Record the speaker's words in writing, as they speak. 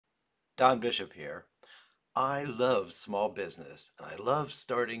Don Bishop here. I love small business and I love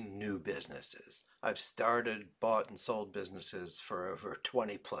starting new businesses. I've started, bought, and sold businesses for over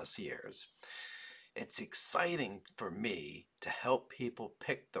 20 plus years. It's exciting for me to help people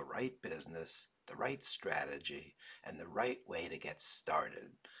pick the right business, the right strategy, and the right way to get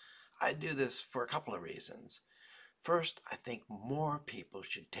started. I do this for a couple of reasons. First, I think more people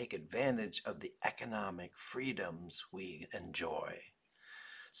should take advantage of the economic freedoms we enjoy.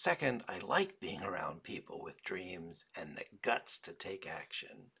 Second, I like being around people with dreams and the guts to take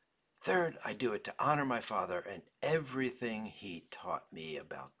action. Third, I do it to honor my father and everything he taught me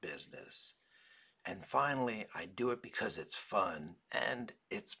about business. And finally, I do it because it's fun and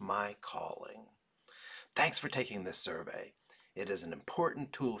it's my calling. Thanks for taking this survey. It is an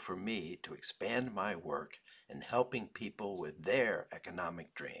important tool for me to expand my work in helping people with their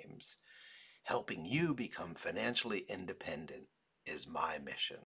economic dreams. Helping you become financially independent is my mission.